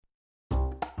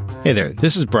Hey there,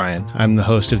 this is Brian. I'm the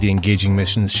host of the Engaging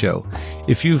Missions Show.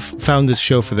 If you've found this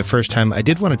show for the first time, I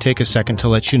did want to take a second to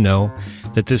let you know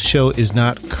that this show is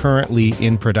not currently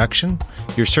in production.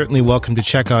 You're certainly welcome to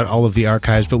check out all of the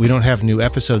archives, but we don't have new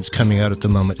episodes coming out at the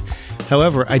moment.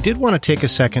 However, I did want to take a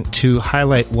second to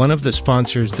highlight one of the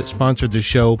sponsors that sponsored the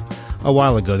show a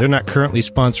while ago. They're not currently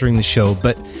sponsoring the show,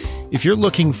 but if you're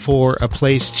looking for a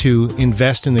place to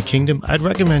invest in the kingdom, I'd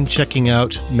recommend checking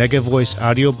out Megavoice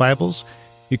Audio Bibles.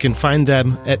 You can find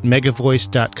them at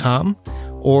megavoice.com,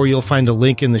 or you'll find a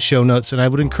link in the show notes, and I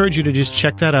would encourage you to just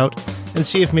check that out and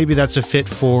see if maybe that's a fit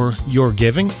for your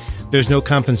giving. There's no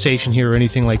compensation here or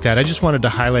anything like that. I just wanted to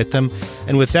highlight them,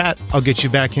 and with that, I'll get you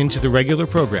back into the regular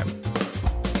program.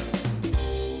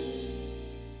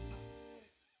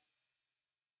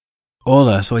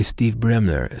 Hola, soy Steve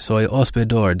Bremner. Soy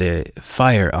hospedador de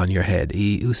Fire on Your Head,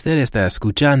 y usted está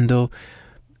escuchando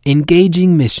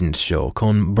Engaging Missions Show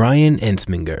con Brian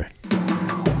Ensminger.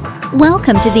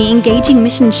 Welcome to the Engaging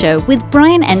Missions Show with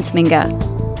Brian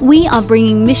Ensminger. We are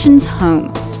bringing missions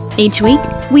home. Each week,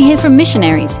 we hear from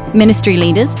missionaries, ministry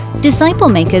leaders, disciple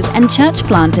makers, and church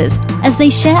planters as they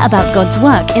share about God's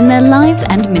work in their lives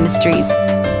and ministries.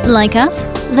 Like us,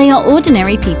 they are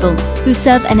ordinary people who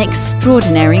serve an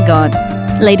extraordinary God.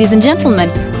 Ladies and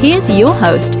gentlemen, here's your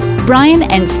host, Brian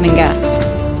Ensminger.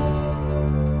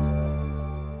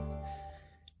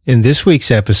 In this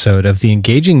week's episode of the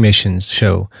Engaging Missions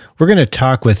Show, we're going to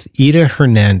talk with Ida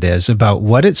Hernandez about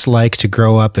what it's like to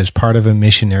grow up as part of a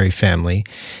missionary family,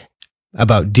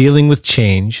 about dealing with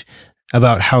change,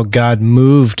 about how God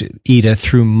moved Ida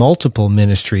through multiple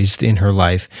ministries in her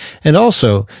life, and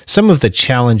also some of the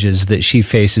challenges that she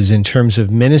faces in terms of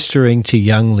ministering to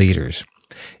young leaders.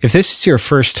 If this is your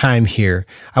first time here,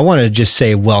 I want to just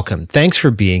say welcome. Thanks for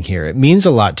being here. It means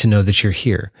a lot to know that you're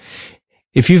here.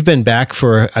 If you've been back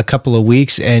for a couple of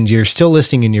weeks and you're still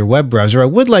listening in your web browser, I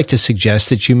would like to suggest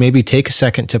that you maybe take a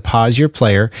second to pause your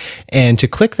player and to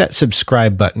click that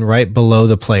subscribe button right below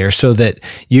the player so that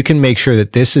you can make sure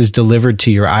that this is delivered to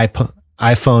your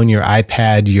iPhone, your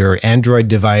iPad, your Android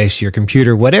device, your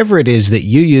computer, whatever it is that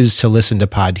you use to listen to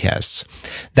podcasts.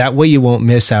 That way you won't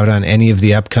miss out on any of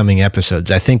the upcoming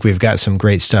episodes. I think we've got some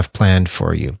great stuff planned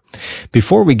for you.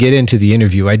 Before we get into the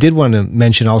interview, I did want to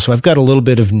mention also, I've got a little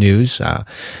bit of news.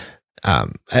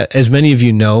 As many of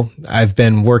you know, I've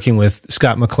been working with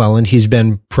Scott McClelland. He's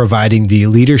been providing the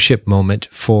leadership moment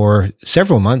for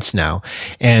several months now,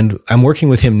 and I'm working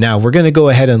with him now. We're going to go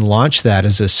ahead and launch that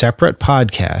as a separate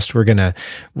podcast. We're going to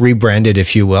rebrand it,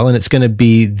 if you will, and it's going to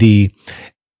be the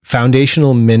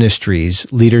Foundational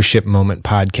Ministries Leadership Moment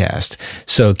podcast.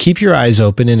 So keep your eyes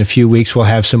open. In a few weeks, we'll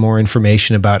have some more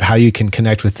information about how you can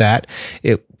connect with that.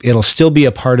 It'll still be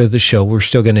a part of the show. We're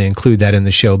still going to include that in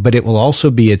the show, but it will also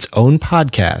be its own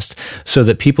podcast so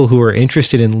that people who are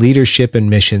interested in leadership and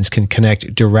missions can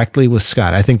connect directly with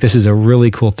Scott. I think this is a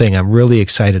really cool thing. I'm really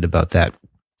excited about that.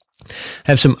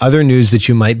 I have some other news that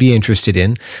you might be interested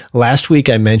in. Last week,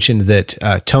 I mentioned that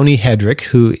Tony Hedrick,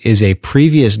 who is a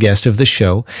previous guest of the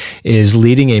show, is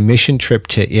leading a mission trip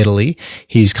to Italy.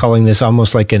 He's calling this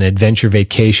almost like an adventure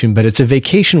vacation, but it's a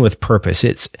vacation with purpose.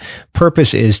 Its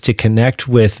purpose is to connect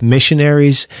with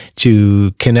missionaries,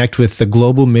 to connect with the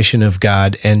global mission of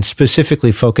God, and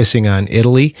specifically focusing on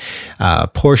Italy. A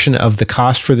portion of the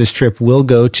cost for this trip will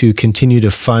go to continue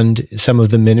to fund some of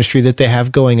the ministry that they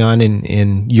have going on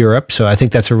in Europe. So I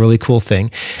think that's a really cool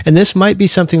thing. And this might be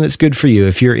something that's good for you.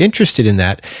 If you're interested in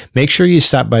that, make sure you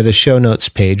stop by the show notes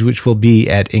page, which will be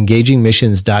at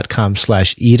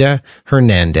engagingmissions.com/Ida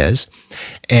Hernandez.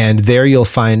 And there you'll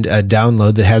find a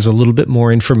download that has a little bit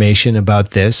more information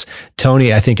about this.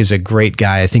 Tony, I think, is a great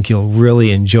guy. I think you'll really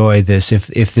enjoy this if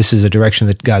this is a direction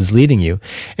that God's leading you.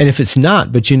 And if it's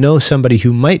not, but you know somebody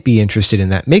who might be interested in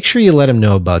that, make sure you let them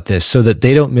know about this so that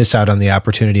they don't miss out on the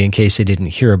opportunity in case they didn't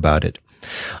hear about it.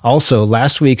 Also,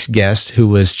 last week's guest, who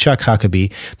was Chuck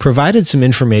Huckabee, provided some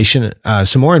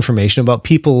more information about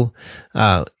people,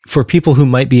 for people who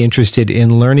might be interested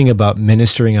in learning about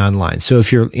ministering online. So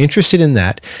if you're interested in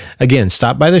that, again,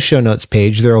 stop by the show notes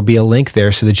page. There will be a link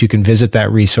there so that you can visit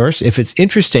that resource. If it's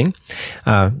interesting,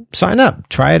 sign up,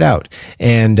 try it out,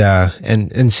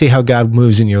 and see how God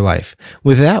moves in your life.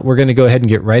 With that, we're going to go ahead and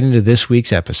get right into this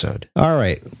week's episode. All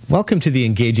right. Welcome to the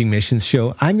Engaging Missions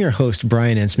Show. I'm your host,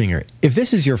 Brian Ensminger. If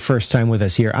this is your first time with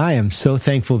us here, I am so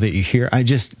thankful that you're here. I'm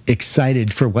just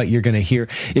excited for what you're going to hear.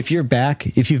 If you're back,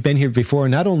 if you've been here before,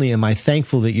 not only am I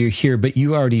thankful that you're here, but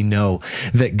you already know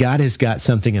that God has got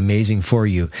something amazing for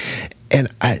you. And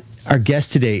Our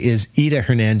guest today is Ida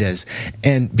Hernandez.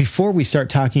 And before we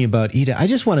start talking about Ida, I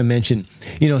just want to mention,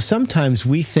 sometimes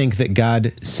we think that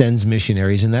God sends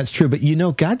missionaries, and that's true. But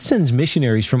God sends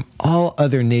missionaries from all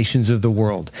other nations of the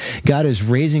world. God is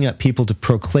raising up people to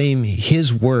proclaim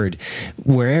His word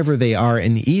wherever they are,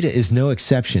 and Ida is no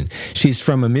exception. She's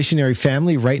from a missionary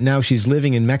family. Right now, she's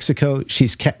living in Mexico.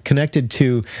 She's connected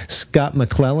to Scott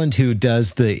McClelland, who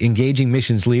does the Engaging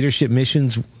Missions Leadership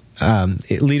Moment,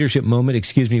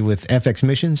 with FX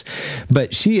Missions.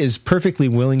 But she is perfectly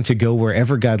willing to go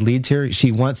wherever God leads her.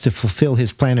 She wants to fulfill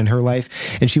His plan in her life,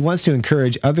 and she wants to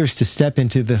encourage others to step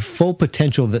into the full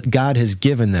potential that God has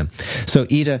given them. So,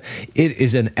 Ida, it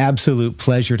is an absolute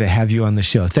pleasure to have you on the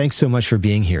show. Thanks so much for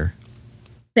being here.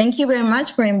 Thank you very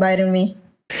much for inviting me.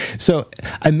 So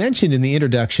I mentioned in the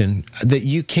introduction that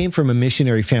you came from a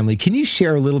missionary family. Can you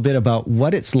share a little bit about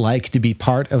what it's like to be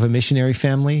part of a missionary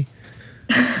family?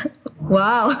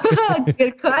 Wow,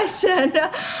 good question.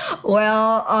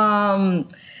 Well,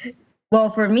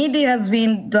 for me, this has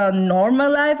been the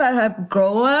normal life I have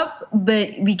grown up, but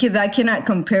because I cannot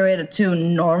compare it to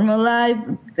normal life,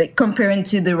 comparing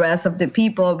to the rest of the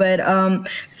people. But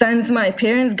since my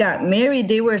parents got married,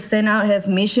 they were sent out as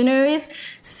missionaries.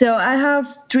 So I have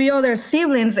 3 other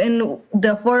siblings, and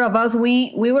the 4 of us,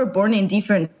 we were born in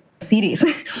different cities.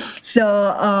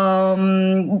 So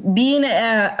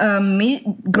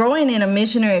growing in a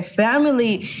missionary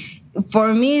family,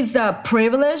 for me, is a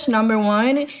privilege, number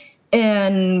one.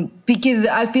 And because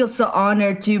I feel so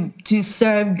honored to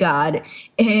serve God.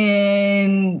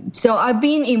 And so I've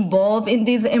been involved in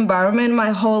this environment my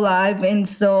whole life. And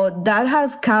so that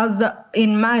has caused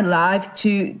in my life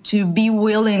to be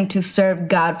willing to serve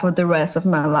God for the rest of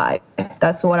my life.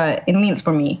 That's what it means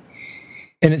for me.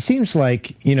 And it seems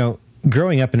like,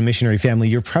 growing up in a missionary family,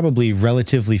 you're probably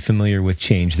relatively familiar with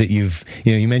change. That you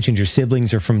mentioned your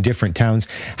siblings are from different towns.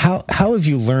 How have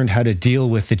you learned how to deal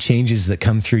with the changes that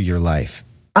come through your life?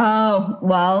 Oh,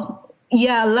 well,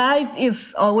 yeah, life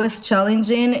is always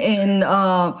challenging, and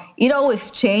it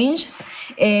always changes.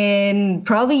 And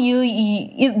probably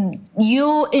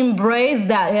you embrace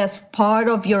that as part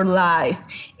of your life.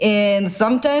 And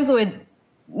sometimes when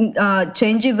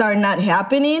changes are not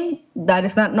happening, that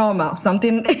is not normal.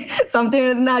 Something is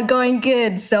not going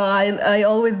good. So I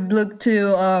always look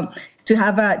to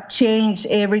have a change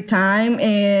every time,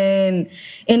 and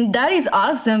that is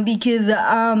awesome because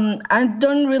I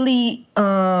don't really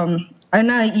I'm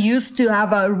not used to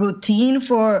have a routine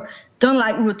don't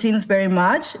like routines very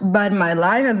much, but my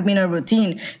life has been a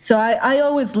routine. So I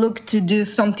always look to do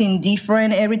something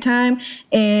different every time,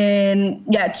 and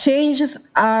yeah, changes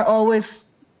are always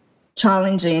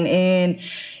challenging, and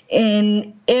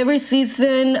in every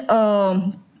season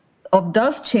of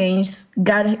those changes,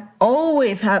 God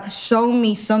always has shown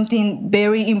me something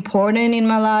very important in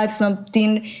my life,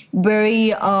 something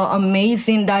very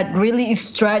amazing that really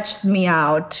stretches me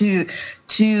out to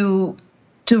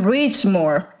reach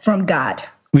more from God.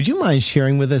 Would you mind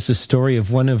sharing with us a story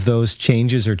of one of those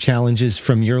changes or challenges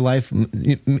from your life?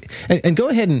 And go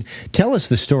ahead and tell us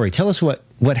the story. Tell us what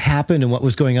happened and what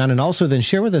was going on, and also then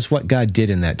share with us what God did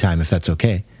in that time, if that's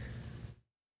okay.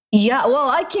 Yeah, well,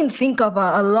 I can think of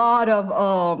a lot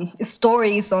of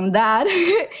stories on that,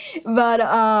 but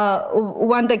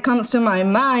one that comes to my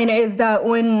mind is that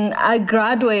when I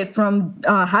graduated from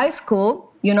high school,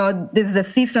 this is a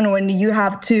season when you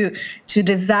have to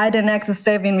decide the next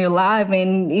step in your life,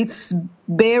 and it's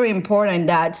very important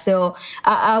that. So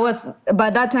by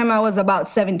that time I was about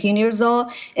 17 years old,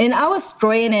 and I was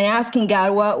praying and asking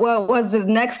God what was the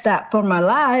next step for my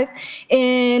life.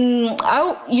 And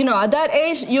at that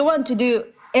age, you want to do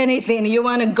anything. You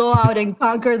want to go out and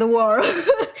conquer the world.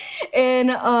 And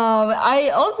I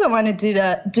also wanted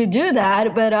to do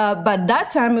that, but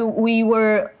that time we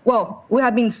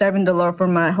have been serving the Lord for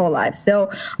my whole life. So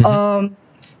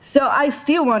so I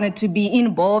still wanted to be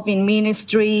involved in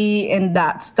ministry and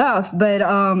that stuff, but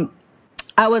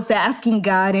I was asking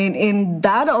God, and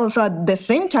that also at the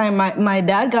same time my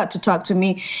dad got to talk to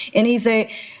me, and he said,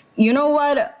 you know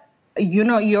what,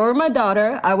 you're my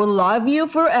daughter, I will love you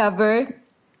forever.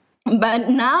 But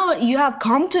now you have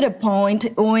come to the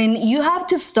point when you have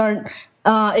to start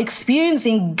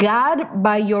experiencing God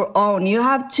by your own. You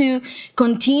have to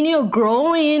continue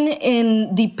growing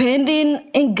and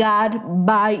depending on God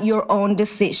by your own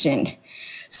decision.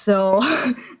 So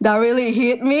that really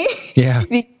hit me. Yeah.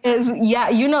 Because,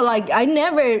 I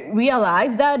never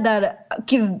realized that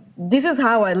because this is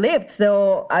how I lived.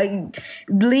 So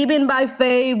living by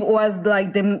faith was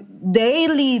like the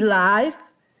daily life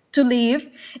to live.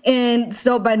 And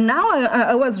so, but now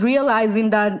I was realizing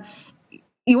that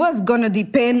it was going to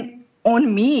depend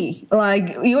on me. Like,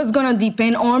 it was going to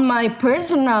depend on my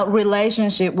personal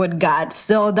relationship with God.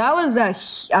 So that was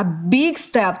a big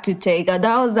step to take. That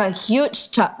was a huge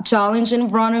challenge in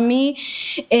front of me.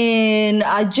 And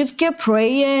I just kept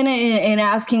praying and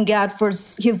asking God for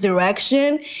his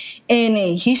direction. And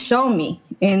he showed me.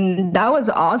 And that was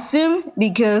awesome,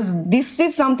 because this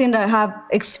is something that I have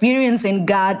experienced in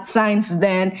God since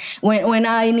then. When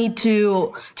I need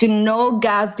to know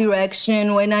God's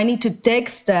direction, when I need to take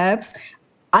steps,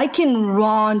 I can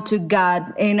run to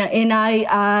God, and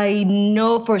I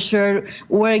know for sure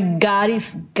where God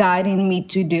is guiding me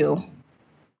to do.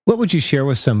 What would you share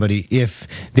with somebody if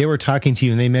they were talking to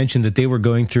you and they mentioned that they were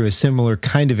going through a similar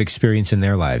kind of experience in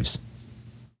their lives?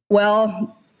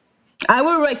 Well, I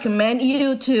would recommend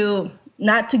you to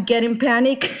not to get in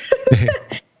panic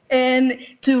and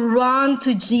to run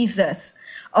to Jesus.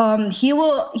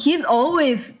 He's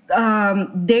always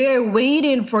there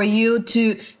waiting for you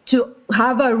to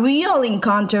have a real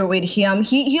encounter with him.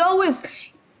 He always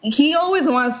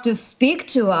wants to speak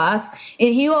to us,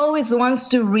 and he always wants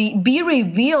to be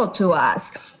revealed to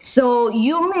us. So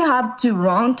you only have to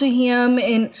run to him.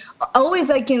 And always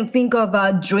I can think of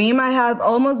a dream I have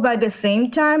almost by the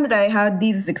same time that I had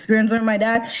this experience with my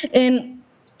dad. And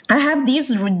I have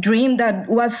this dream that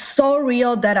was so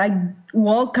real that I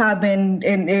woke up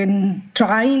and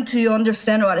trying to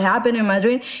understand what happened in my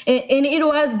dream. And it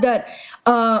was that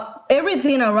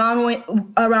everything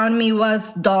around me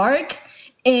was dark.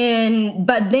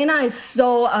 But then I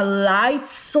saw a light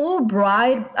so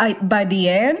bright by the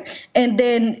end, and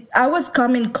then I was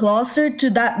coming closer to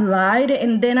that light,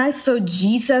 and then I saw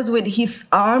Jesus with his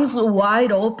arms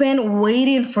wide open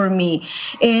waiting for me.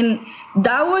 And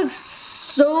that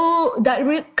was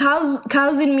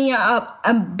causing me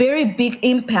a very big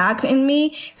impact in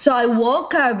me. So I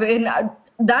woke up, and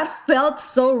that felt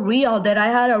so real, that I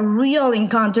had a real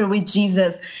encounter with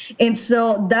Jesus. And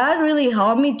so that really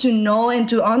helped me to know and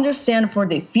to understand for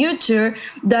the future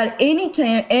that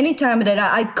anytime that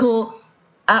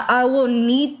I will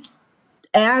need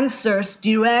answers,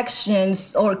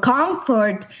 directions, or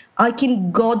comfort, I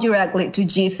can go directly to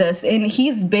Jesus. And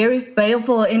he's very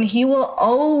faithful, and he will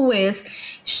always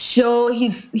show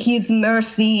his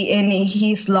mercy and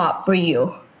his love for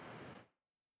you.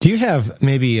 Do you have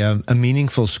maybe a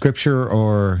meaningful scripture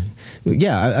or,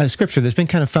 a scripture that's been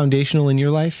kind of foundational in your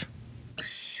life?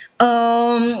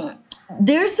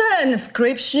 There's an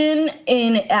inscription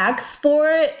in Acts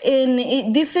 4,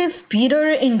 this is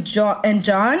Peter and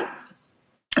John,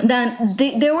 that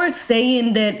they were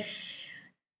saying that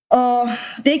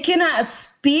they cannot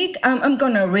speak. I'm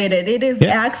going to read it. It is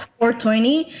Acts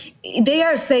 4:20. They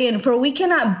are saying, "For we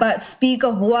cannot but speak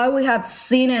of what we have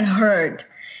seen and heard."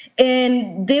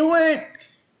 And they were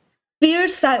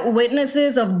fierce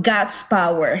witnesses of God's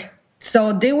power.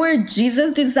 So they were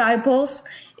Jesus' disciples,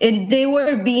 and they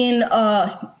were being,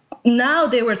 now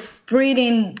they were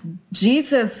spreading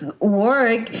Jesus'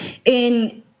 work,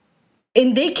 and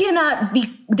they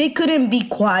couldn't be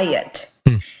quiet.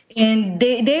 And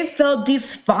they felt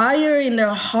this fire in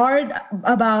their heart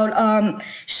about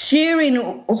sharing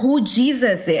who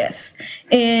Jesus is.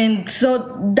 And so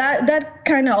that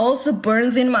kind of also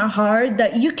burns in my heart,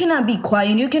 that you cannot be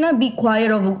quiet. You cannot be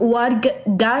quiet of what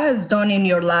God has done in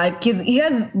your life, because he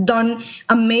has done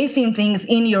amazing things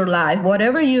in your life.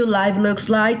 Whatever your life looks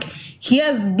like, he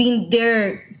has been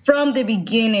there from the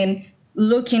beginning,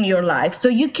 looking your life. So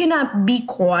you cannot be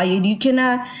quiet. You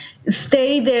cannot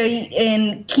stay there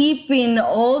and keeping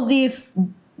all this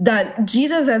that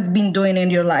Jesus has been doing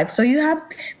in your life. So he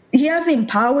has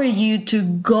empowered you to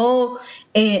go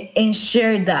and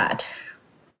share that.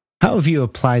 How have you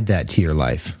applied that to your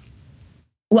life?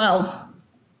 Well,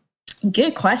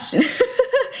 good question.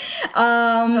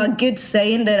 A good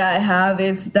saying that I have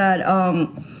is that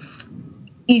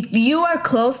if you are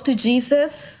close to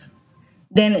Jesus,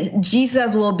 then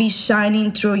Jesus will be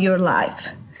shining through your life.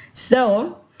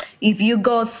 So if you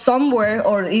go somewhere,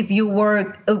 or if you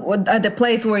work at the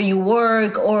place where you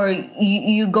work, or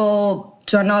you go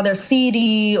to another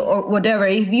city or whatever,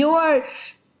 if you are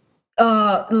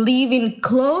living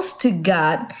close to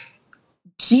God,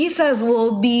 Jesus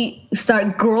will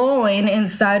start growing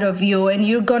inside of you, and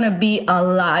you're going to be a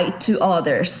light to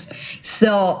others.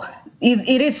 So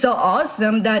it is so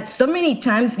awesome that so many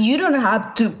times you don't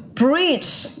have to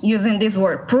preach, using this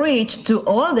word, preach to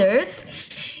others,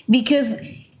 because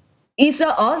it's so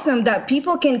awesome that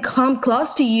people can come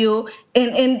close to you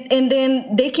and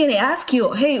then they can ask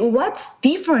you, hey, what's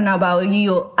different about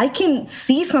you? I can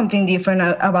see something different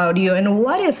about you, and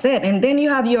what is it? And then you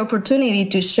have your opportunity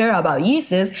to share about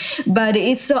Jesus. But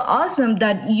it's so awesome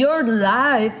that your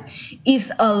life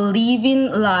is a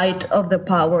living light of the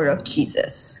power of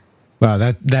Jesus. Wow,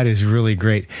 that is really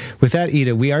great. With that,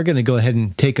 Ida, we are going to go ahead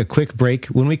and take a quick break.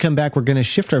 When we come back, we're going to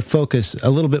shift our focus a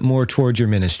little bit more towards your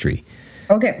ministry.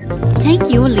 Okay. Take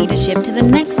your leadership to the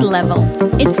next level.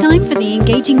 It's time for the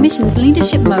Engaging Missions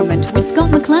Leadership Moment with Scott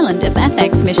McClelland of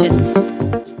FX Missions.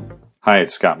 Hi,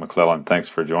 it's Scott McClelland. Thanks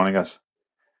for joining us.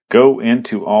 Go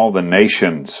into all the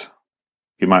nations.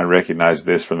 You might recognize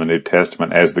this from the New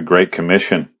Testament as the Great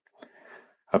Commission.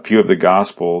 A few of the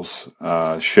Gospels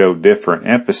show different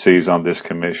emphases on this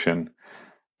commission,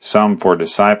 some for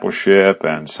discipleship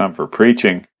and some for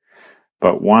preaching.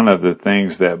 But one of the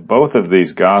things that both of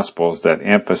these Gospels that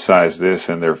emphasize this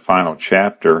in their final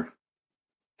chapter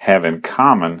have in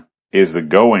common is the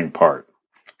going part.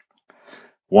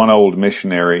 One old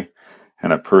missionary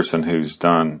and a person who's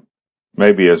done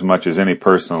maybe as much as any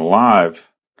person alive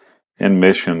in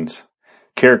missions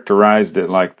characterized it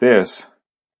like this: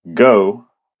 go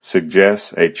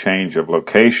suggests a change of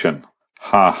location.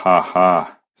 Ha, ha,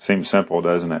 ha. Seems simple,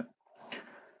 doesn't it?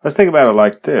 Let's think about it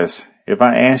like this. If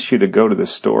I asked you to go to the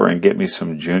store and get me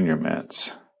some Junior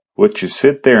Mints, would you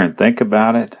sit there and think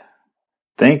about it,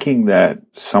 thinking that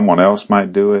someone else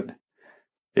might do it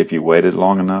if you waited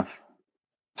long enough?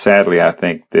 Sadly, I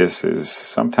think this is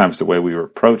sometimes the way we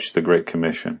approach the Great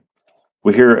Commission.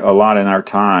 We hear a lot in our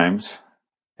times,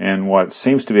 in what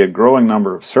seems to be a growing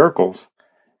number of circles,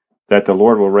 that the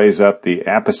Lord will raise up the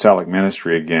apostolic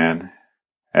ministry again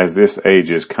as this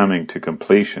age is coming to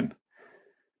completion.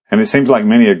 And it seems like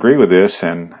many agree with this,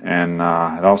 and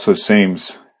it also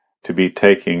seems to be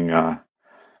taking,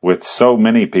 with so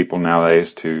many people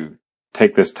nowadays, to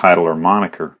take this title or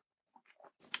moniker.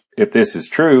 If this is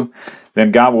true,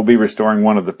 then God will be restoring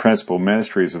one of the principal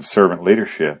ministries of servant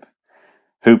leadership,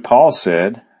 who Paul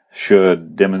said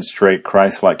should demonstrate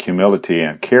Christ-like humility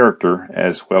and character,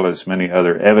 as well as many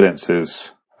other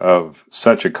evidences of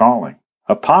such a calling.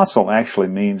 Apostle actually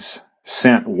means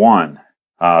sent one.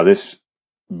 This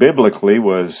biblically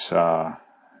was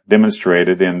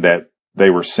demonstrated in that they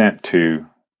were sent to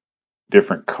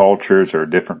different cultures or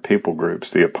different people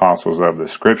groups, the apostles of the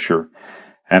Scripture,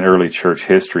 and early church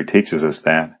history teaches us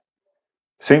that.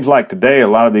 Seems like today a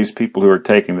lot of these people who are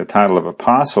taking the title of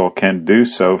apostle can do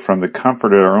so from the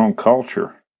comfort of their own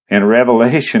culture. In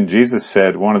Revelation, Jesus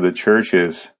said to one of the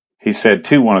churches,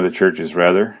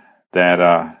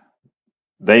 that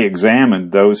they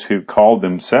examined those who called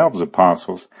themselves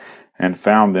apostles and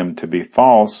found them to be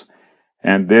false,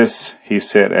 and this, he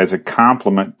said, as a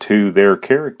compliment to their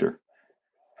character.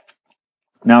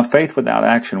 Now, faith without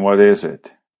action, what is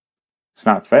it? It's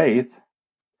not faith.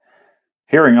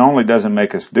 Hearing only doesn't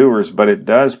make us doers, but it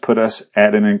does put us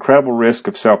at an incredible risk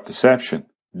of self-deception.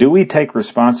 Do we take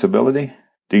responsibility?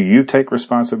 Do you take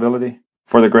responsibility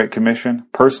for the Great Commission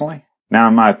personally? Now,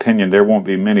 in my opinion, there won't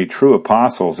be many true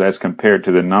apostles as compared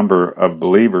to the number of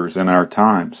believers in our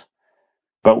times.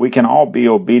 But we can all be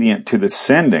obedient to the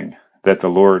sending that the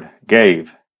Lord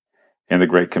gave in the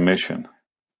Great Commission,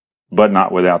 but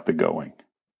not without the going.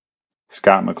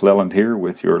 Scott McClelland here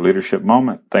with your Leadership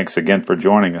Moment. Thanks again for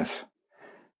joining us.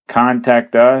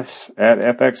 Contact us at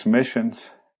FX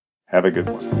Missions. Have a good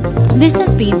one. This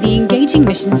has been the Engaging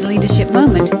Missions Leadership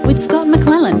Moment with Scott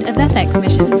McClelland of FX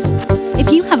Missions. If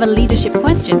you have a leadership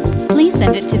question, please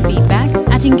send it to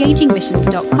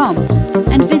feedback@engagingmissions.com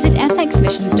and visit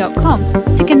fxmissions.com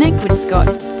to connect with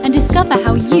Scott and discover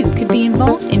how you could be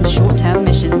involved in short-term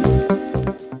missions.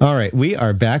 All right, we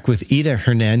are back with Ida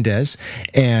Hernandez,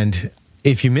 and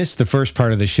if you missed the first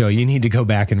part of the show, you need to go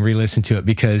back and re-listen to it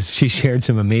because she shared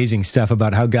some amazing stuff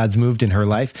about how God's moved in her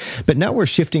life. But now we're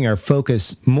shifting our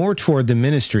focus more toward the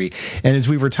ministry. And as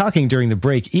we were talking during the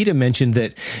break, Ida mentioned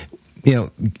that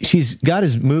God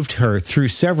has moved her through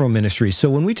several ministries. So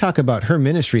when we talk about her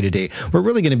ministry today, we're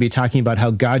really going to be talking about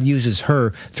how God uses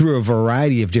her through a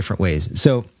variety of different ways.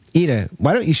 So Ida,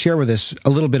 why don't you share with us a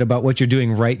little bit about what you're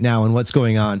doing right now and what's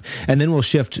going on, and then we'll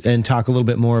shift and talk a little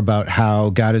bit more about how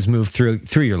God has moved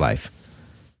through your life.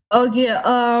 Okay.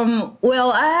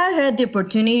 Well, I had the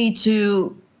opportunity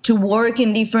to work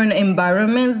in different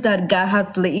environments that God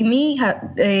has led me,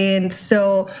 and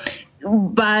so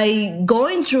by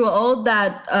going through all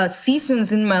that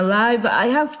seasons in my life, I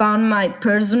have found my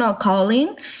personal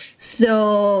calling.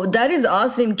 So that is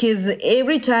awesome because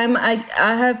every time I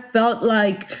have felt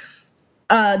like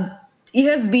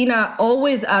been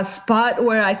always a spot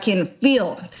where I can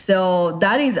feel. So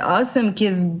that is awesome,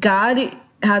 because God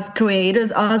has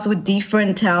created us with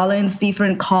different talents,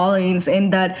 different callings,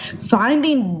 and that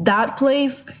finding that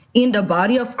place in the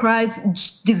body of Christ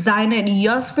designed it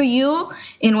just for you,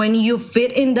 and when you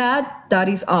fit in that, that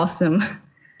is awesome.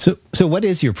 So what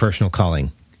is your personal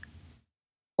calling?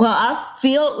 Well, I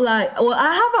feel like,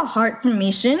 I have a heart for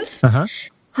missions. Uh-huh.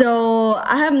 So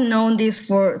I have known this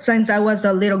since I was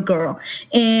a little girl,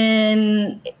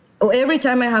 and every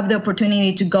time I have the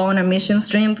opportunity to go on a mission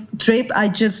trip, I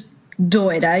just do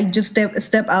it. I just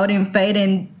step out in faith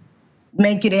and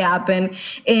make it happen.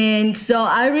 And so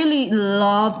I really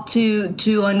love to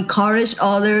encourage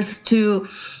others to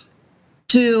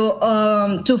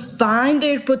find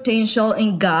their potential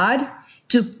in God,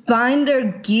 to find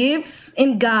their gifts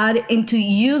in God, and to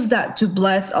use that to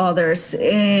bless others.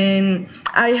 And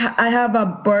I have a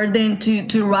burden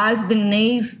to rise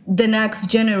the next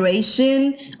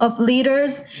generation of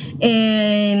leaders,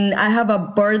 and I have a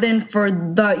burden for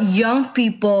the young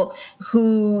people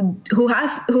who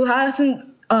hasn't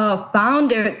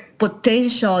found their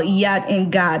potential yet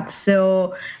in God.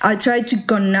 So I try to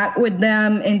connect with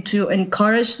them and to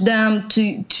encourage them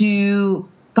to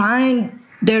find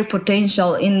their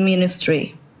potential in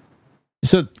ministry.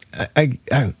 So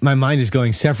my mind is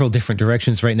going several different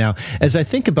directions right now. As I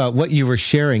think about what you were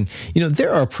sharing,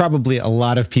 there are probably a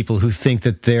lot of people who think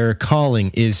that their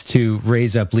calling is to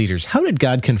raise up leaders. How did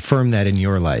God confirm that in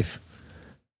your life?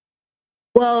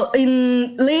 Well,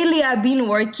 lately I've been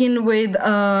working with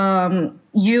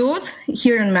youth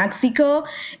here in Mexico,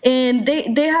 and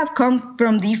they have come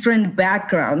from different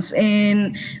backgrounds.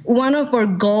 And one of our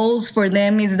goals for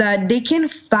them is that they can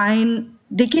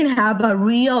have a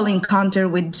real encounter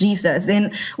with Jesus,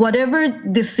 and whatever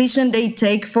decision they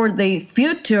take for the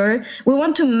future, we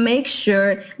want to make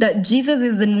sure that Jesus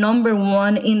is the number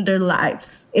one in their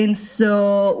lives. And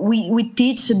so we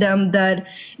teach them that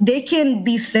they can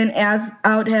be sent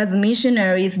out as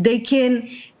missionaries. They can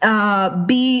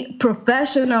be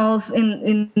professionals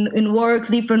in works,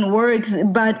 different works,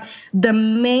 but the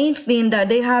main thing that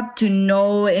they have to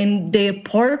know and their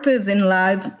purpose in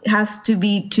life has to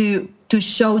be to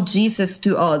show Jesus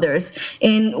to others.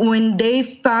 And when they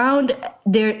found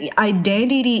their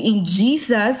identity in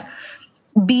Jesus,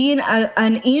 being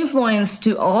an influence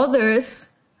to others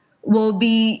will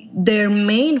be their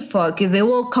main focus. They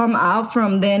will come out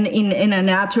from then in a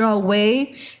natural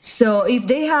way. So if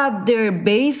they have their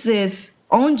basis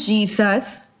on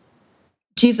Jesus,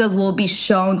 Jesus will be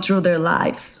shown through their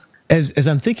lives. As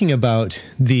I'm thinking about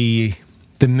the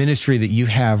ministry that you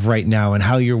have right now and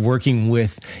how you're working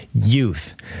with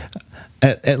youth,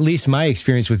 at least my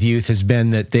experience with youth has been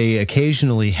that they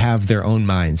occasionally have their own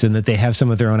minds and that they have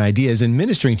some of their own ideas, and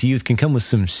ministering to youth can come with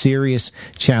some serious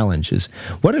challenges.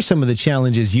 What are some of the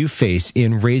challenges you face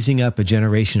in raising up a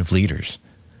generation of leaders?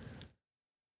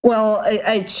 Well,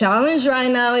 a challenge right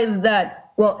now is that,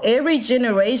 every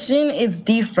generation is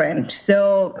different.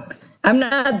 So I'm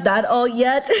not that old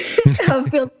yet.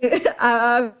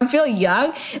 I feel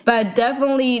young, but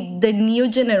definitely the new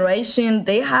generation,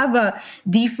 they have a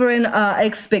different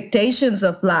expectations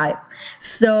of life.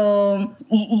 So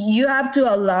you have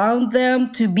to allow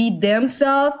them to be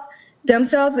themselves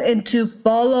and to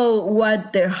follow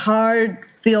what their heart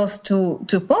feels to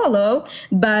follow.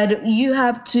 But you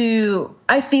have to,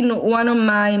 I think one of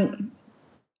my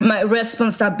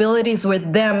responsibilities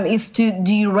with them is to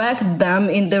direct them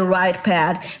in the right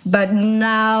path, but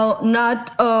now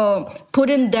not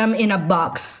putting them in a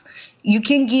box. You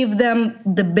can give them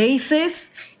the basis,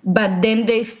 but then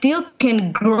they still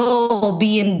can grow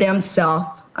being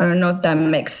themselves. I don't know if that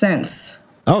makes sense.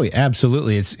 Oh,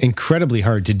 absolutely. It's incredibly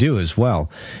hard to do as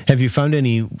well. Have you found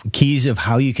any keys of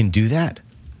how you can do that?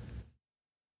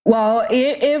 Well,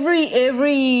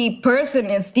 every person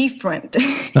is different.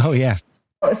 Oh, yeah.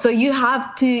 So you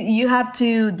have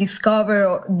to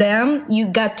discover them. You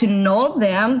got to know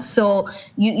them. So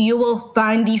you will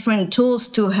find different tools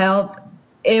to help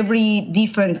every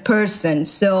different person.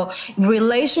 So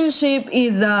relationship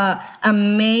is a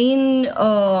main,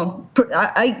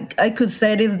 I could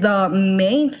say it is the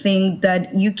main thing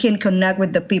that you can connect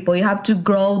with the people. You have to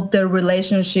grow the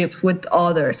relationship with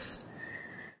others.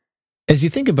 As you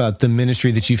think about the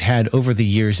ministry that you've had over the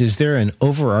years, is there an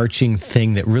overarching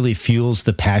thing that really fuels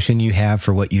the passion you have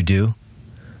for what you do?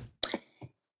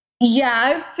 Yeah,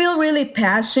 I feel really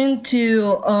passionate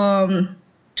to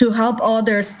help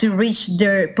others to reach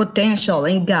their potential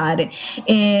in God.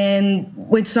 And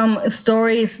with some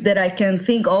stories that I can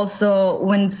think also,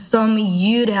 when some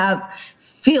youth have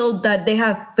feel that they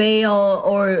have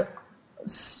failed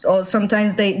or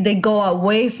sometimes they go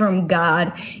away from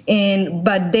God,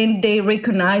 but then they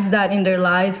recognize that in their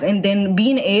lives, and then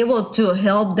being able to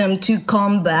help them to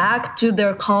come back to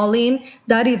their calling,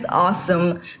 that is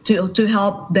awesome to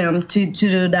help them to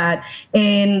do that.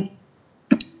 And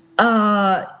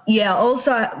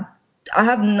also I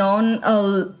have known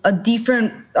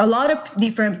a lot of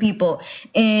different people,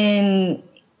 and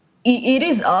it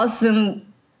is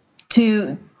awesome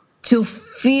to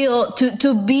feel,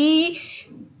 to be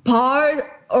part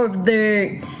of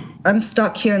their, I'm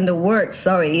stuck here in the word,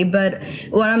 sorry, but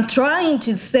what I'm trying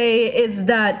to say is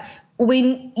that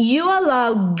when you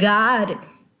allow God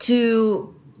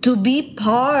to be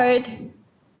part,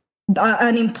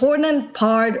 an important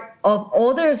part of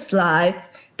others' life,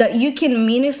 that you can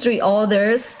ministry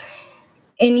others,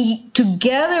 and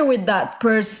together with that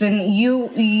person,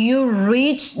 you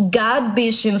reach God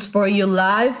visions for your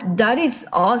life. That is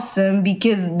awesome,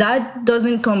 because that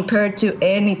doesn't compare to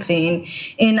anything.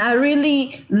 And I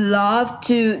really love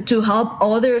to help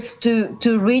others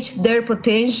to reach their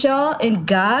potential in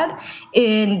God,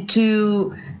 and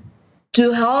to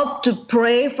help to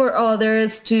pray for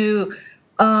others, to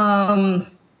have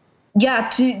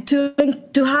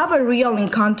a real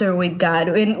encounter with God.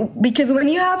 And because when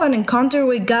you have an encounter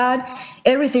with God,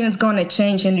 everything is going to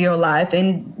change in your life,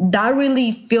 and that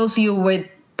really fills you with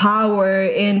power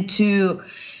and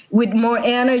with more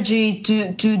energy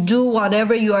to do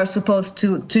whatever you are supposed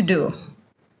to do.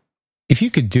 If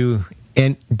you could do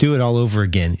it all over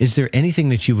again, is there anything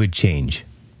that you would change?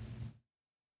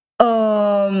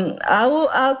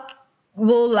 I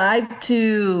will like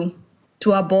to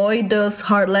avoid those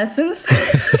hard lessons.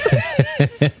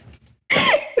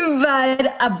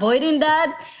 But avoiding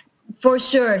that, for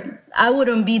sure, I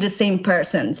wouldn't be the same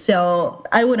person. So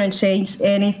I wouldn't change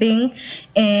anything.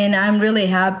 And I'm really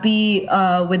happy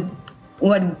with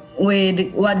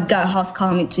what God has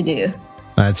called me to do.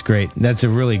 That's great. That's a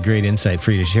really great insight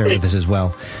for you to share with us as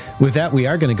well. With that, we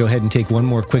are going to go ahead and take one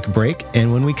more quick break.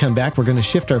 And when we come back, we're going to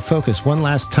shift our focus one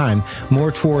last time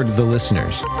more toward the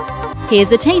listeners.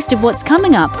 Here's a taste of what's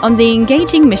coming up on the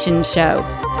Engaging Missions Show.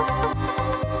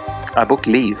 I booked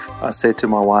leave. I said to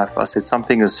my wife,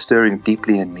 something is stirring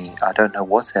deeply in me. I don't know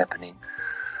what's happening.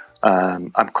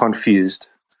 I'm confused.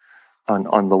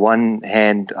 On the one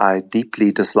hand, I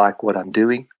deeply dislike what I'm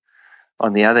doing.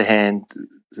 On the other hand,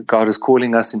 God is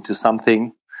calling us into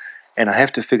something, and I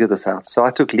have to figure this out. So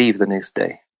I took leave the next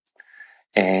day,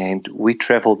 and we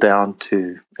traveled down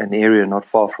to an area not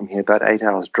far from here, about 8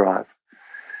 hours drive.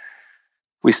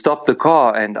 We stopped the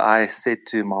car, and I said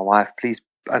to my wife, please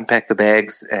unpack the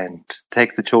bags and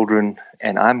take the children,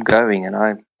 and I'm going. And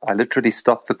I literally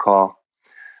stopped the car.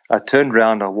 I turned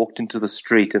around, I walked into the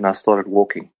street, and I started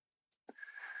walking.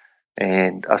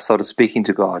 And I started speaking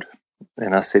to God.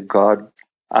 And I said, God,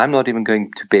 I'm not even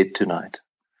going to bed tonight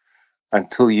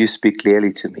until you speak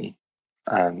clearly to me.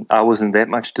 I was in that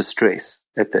much distress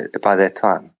by that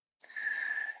time.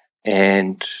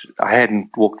 And I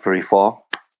hadn't walked very far,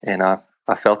 and I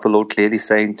felt the Lord clearly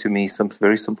saying to me some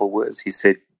very simple words. He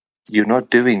said, you're not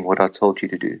doing what I told you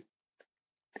to do.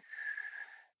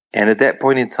 And at that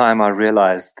point in time, I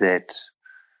realized that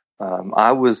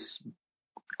I was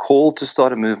called to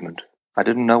start a movement. I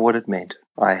didn't know what it meant.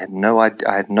 I had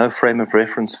no frame of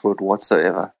reference for it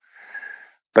whatsoever.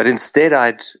 But instead,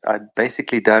 I'd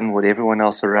basically done what everyone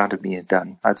else around me had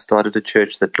done. I'd started a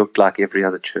church that looked like every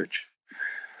other church.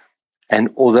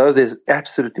 And although there's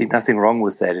absolutely nothing wrong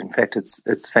with that, in fact,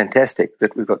 it's fantastic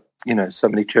that we've got, so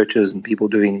many churches and people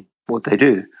doing what they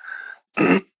do.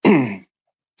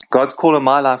 God's call in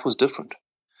my life was different.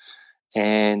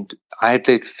 And I had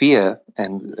let fear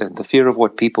and the fear of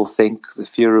what people think, the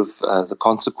fear of the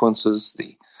consequences,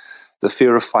 the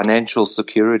fear of financial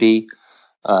security,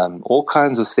 all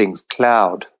kinds of things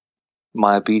cloud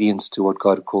my obedience to what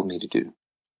God had called me to do.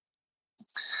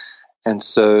 And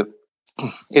so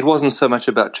it wasn't so much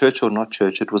about church or not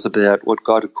church, it was about what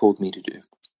God had called me to do.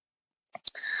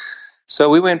 So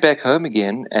we went back home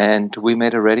again, and we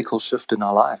made a radical shift in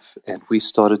our life, and we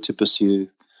started to pursue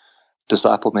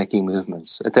disciple-making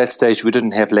movements. At that stage, we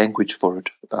didn't have language for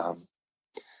it.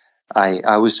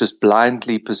 I was just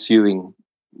blindly pursuing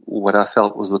what I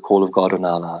felt was the call of God in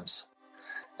our lives.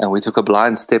 And we took a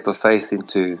blind step of faith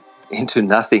into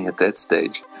nothing at that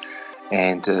stage,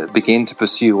 and began to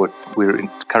pursue what we're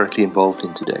currently involved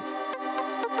in today.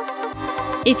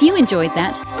 If you enjoyed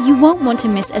that, you won't want to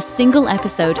miss a single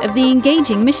episode of the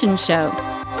Engaging Missions Show.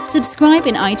 Subscribe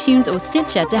in iTunes or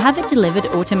Stitcher to have it delivered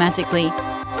automatically.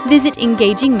 Visit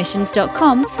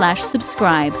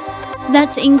engagingmissions.com/subscribe.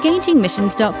 That's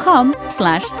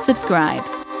engagingmissions.com/subscribe.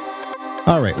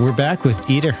 All right, we're back with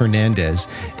Ida Hernandez,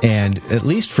 and at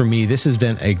least for me, this has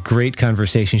been a great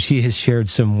conversation. She has shared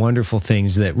some wonderful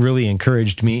things that really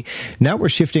encouraged me. Now we're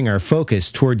shifting our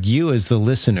focus toward you as the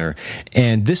listener,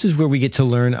 and this is where we get to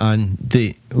learn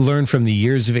from the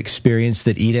years of experience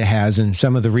that Ida has and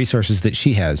some of the resources that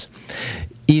she has.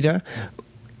 Ida,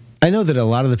 I know that a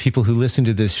lot of the people who listen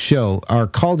to this show are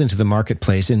called into the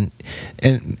marketplace, and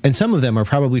some of them are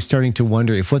probably starting to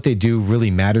wonder if what they do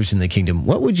really matters in the kingdom.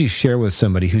 What would you share with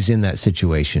somebody who's in that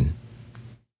situation?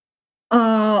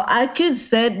 I could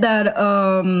say that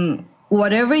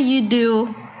whatever you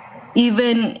do,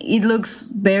 even it looks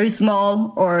very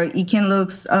small or it can look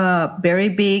very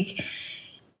big,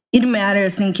 it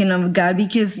matters in Kingdom of God,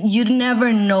 because you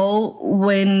never know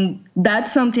when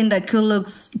that's something that could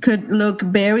look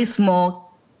very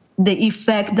small, the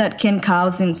effect that can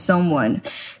cause in someone.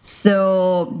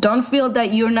 So don't feel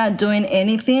that you're not doing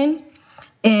anything.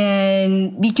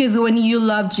 And because when you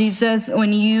love Jesus,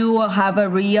 when you have a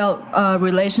real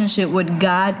relationship with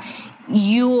God,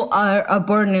 you are a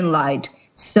burning light.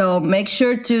 So make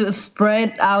sure to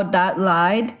spread out that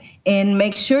light and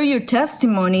make sure your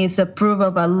testimony is a proof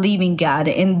of a living God,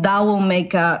 and that will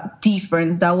make a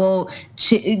difference. That will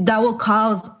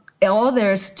cause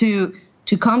others to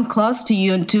come close to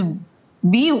you and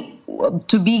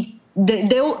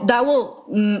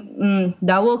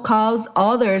that will cause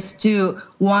others to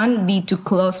be too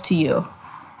close to you.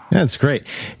 That's great.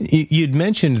 You'd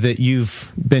mentioned that you've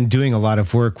been doing a lot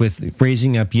of work with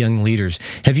raising up young leaders.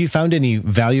 Have you found any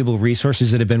valuable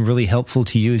resources that have been really helpful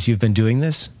to you as you've been doing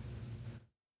this?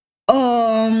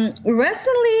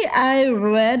 Recently, I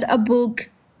read a book.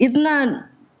 It's not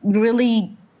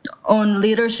really on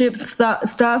leadership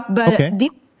stuff, but okay.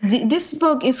 This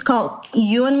book is called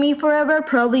You and Me Forever.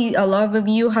 Probably a lot of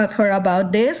you have heard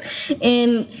about this.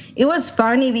 And it was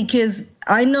funny because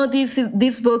I know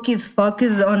this book is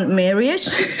focused on marriage,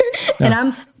 and I'm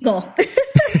single.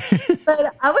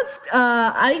 But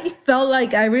I felt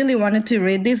like I really wanted to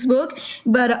read this book,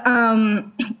 but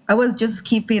I was just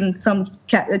keeping some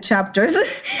chapters.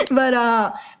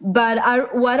 But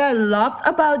what I loved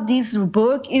about this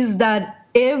book is that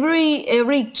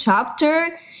every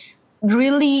chapter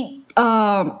really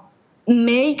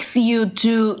makes you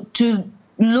to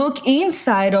look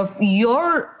inside of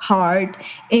your heart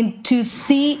and to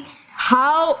see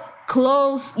how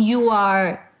close you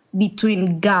are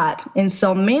between God. And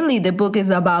so mainly the book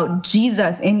is about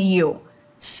Jesus and you.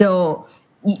 So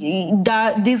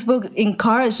that this book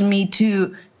encouraged me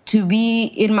to be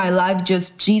in my life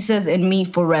just Jesus and me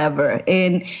forever.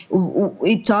 And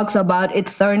it talks about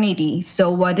eternity. So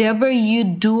whatever you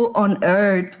do on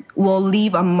earth will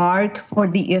leave a mark for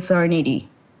the eternity.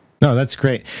 No, that's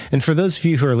great. And for those of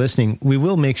you who are listening, we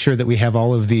will make sure that we have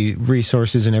all of the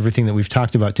resources and everything that we've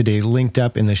talked about today linked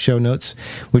up in the show notes,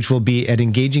 which will be at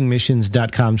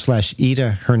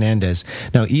engagingmissions.com/Ida Hernandez.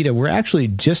 Now, Ida, we're actually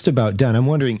just about done. I'm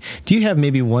wondering, do you have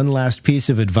maybe one last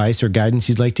piece of advice or guidance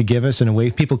you'd like to give us in a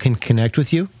way people can connect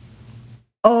with you?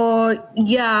 Oh,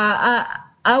 yeah.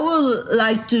 I would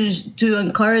like to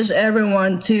encourage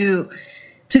everyone to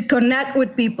connect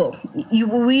with people.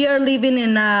 We are living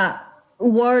in a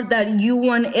world that you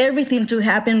want everything to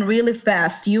happen really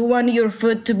fast. You want your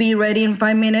food to be ready in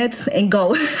 5 minutes and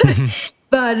go.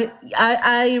 But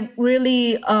I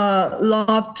really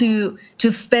love to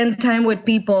spend time with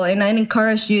people, and I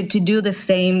encourage you to do the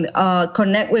same.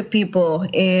 Connect with people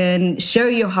and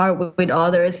share your heart with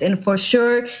others. And for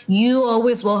sure, you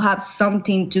always will have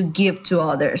something to give to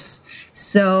others.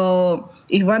 So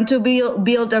if you want to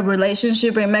build a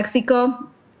relationship in Mexico,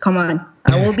 come on.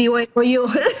 I will be waiting for you.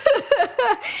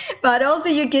 But also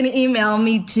you can email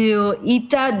me to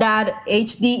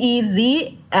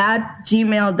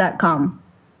ita.hdez@gmail.com.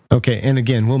 Okay, and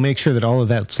again, we'll make sure that all of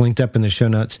that's linked up in the show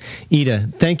notes. Ida,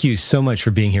 thank you so much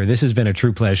for being here. This has been a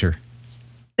true pleasure.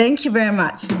 Thank you very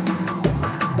much.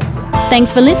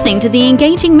 Thanks for listening to the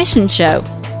Engaging Missions Show.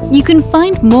 You can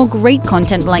find more great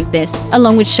content like this,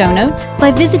 along with show notes, by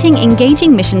visiting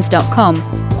engagingmissions.com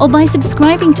or by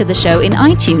subscribing to the show in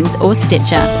iTunes or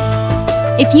Stitcher.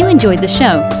 If you enjoyed the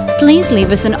show, please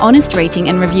leave us an honest rating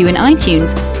and review in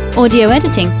iTunes. Audio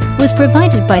editing was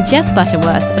provided by Jeff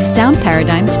Butterworth of Sound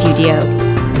Paradigm Studio.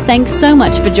 Thanks so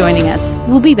much for joining us.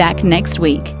 We'll be back next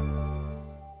week.